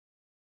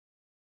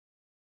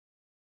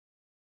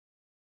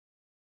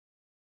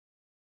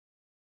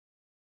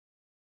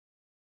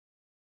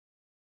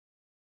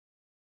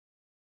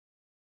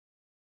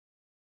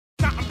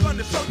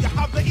gonna show you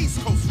how the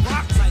East Coast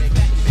rocks. Now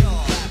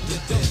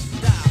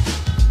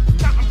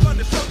I'm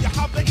gonna show you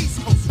how the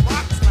East Coast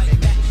rocks.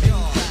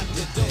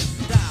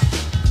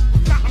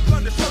 Now I'm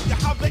gonna show you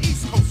how the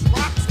East Coast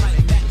rocks.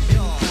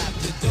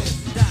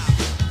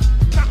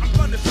 Now I'm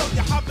gonna show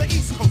you how the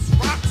East Coast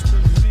rocks.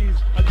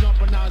 I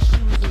jump on our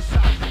shoes and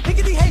socks.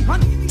 Higgity hey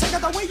honey, check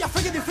out the way I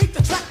figured it freak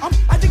the track.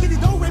 I diggity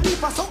do re mi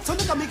fa sol, so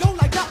look at me go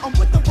like that. I'm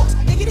with the books,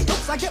 higgity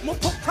oops, I get more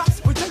poke props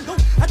with jingle.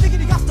 I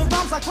diggity got the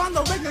rhymes like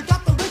Quando Ringer,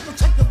 got the wrinkle,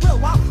 check the real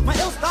wow. My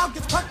ill style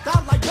gets cracked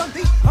out like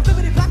Dundee. I'm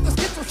bibbity black, the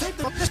skits will save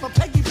the flip of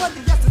Peggy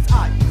Bundy, yes it's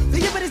I. The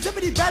yibbity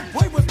zibbity bad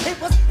boy with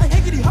papers, I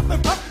higgity huff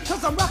and puff,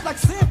 cause I'm rough like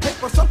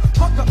sandpaper. So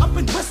pucker up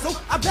and whistle,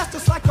 I blast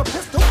just like a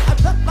pistol. I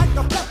flip like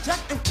a flapjack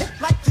and kick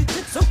like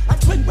jiu-jitsu. I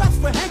swing raps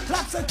with hand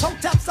claps and toe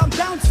taps, I'm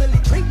down silly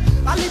creep.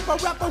 I leap a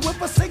rapper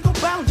with a single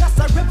bound. Yes,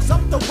 I rips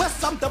up the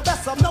west. I'm the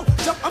best. I'm no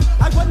jump.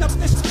 I run up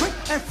this street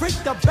and freak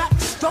the back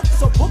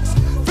strokes of books.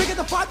 Figure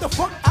to find the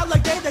front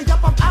alligator.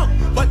 Yup, I'm out,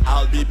 but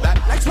I'll be back.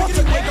 Like wait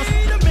a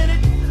minute.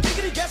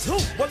 Diggity, guess who?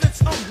 Well,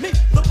 it's me.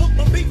 The book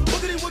will be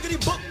boogity wiggity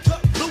book. The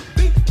blue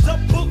beat. The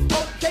book.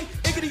 Okay.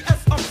 Iggity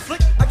S. I'm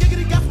slick. I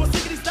giggity gas for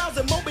siggity styles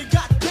and Moby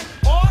got dick.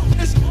 Or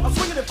ish. I'm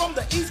swinging it from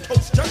the East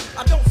Coast jerk.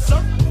 I don't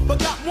surf, but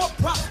got more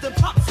props than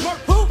Pop Smurf.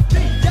 Who?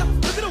 Me. Yep.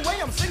 Look at the way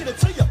I'm singing it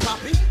to you,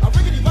 Poppy. I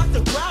rock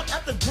the crowd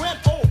at the Grand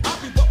Ole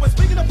Opry, but when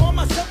speaking upon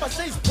myself, I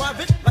say it's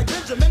private, like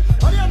Benjamin.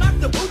 Honey, I knock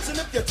the boots, and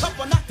if you're tough,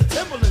 I knock the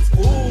Timberlands.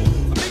 Ooh,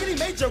 I'm biggity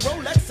major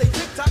Rolex, say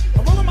TikTok.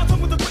 I'm rolling my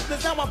tongue with the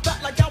quickness, now I'm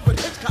fat like Alfred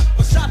Hitchcock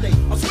or Sade.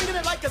 I'm swinging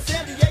it like a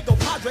San Diego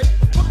Padre.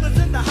 Brooklyn's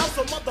in the house,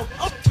 so mother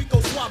up, we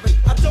go suave.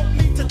 I don't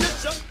mean to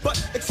dish ya,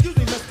 but excuse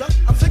me, mister.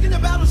 I'm sinking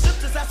your battleship,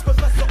 just ask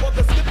Professor or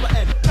the skipper,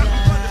 and now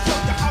I'm gonna show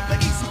you how the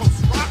East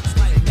Coast rocks.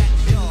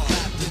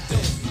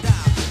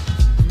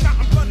 Now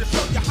I'm gonna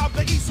show you how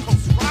the East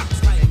Coast rocks.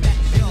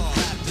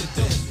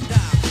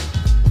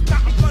 Now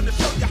I'm gonna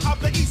show you how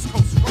the East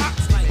Coast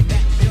rocks.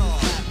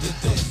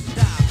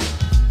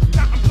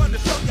 Now I'm gonna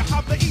show you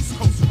how the East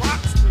Coast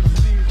rocks.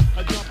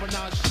 I jump on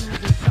our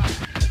shoes and socks.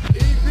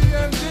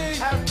 EPMD,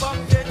 have fun,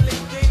 get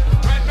leaky.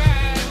 Red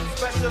man,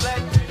 special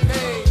ed,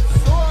 name,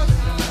 source.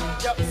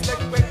 Yup,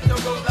 slick with the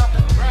roller.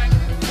 Right,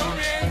 come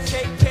in,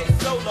 KK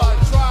solo.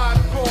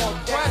 Tribe called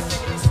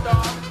Classic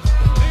Star.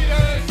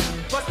 Leaders,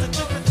 bust the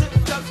tip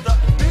does the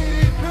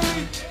BDP.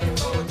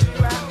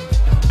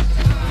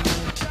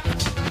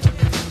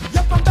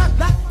 Yup, I'm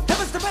back.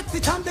 Heaven's the Betsy,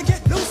 time to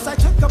get loose. I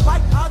took a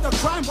bite out of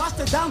crime, washed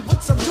it down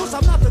with some juice.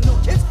 I'm not the new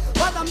kid,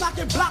 but I'm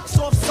knocking blocks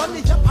off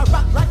Sunday. Yup, I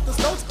rock like the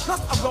Stones,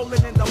 plus I'm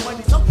rolling in the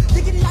money. So,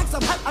 diggity yikes,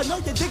 I'm hype. I know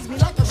you digs me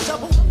like a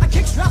shovel. I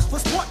kick straps for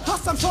sport,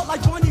 plus I'm short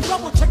like Johnny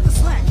Rubble. Check the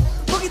slang.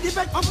 Boogie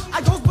defect,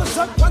 I goes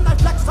berserk when I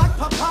flex like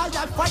Popeye.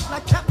 I fight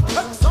like Captain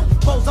Kirk. So,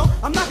 bozo,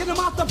 I'm knocking them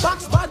out the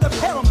box by the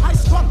pair. I'm high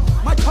strung.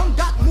 My tongue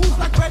got moves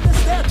like Red and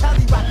Stare.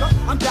 Tallywhacker,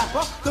 I'm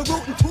dapper.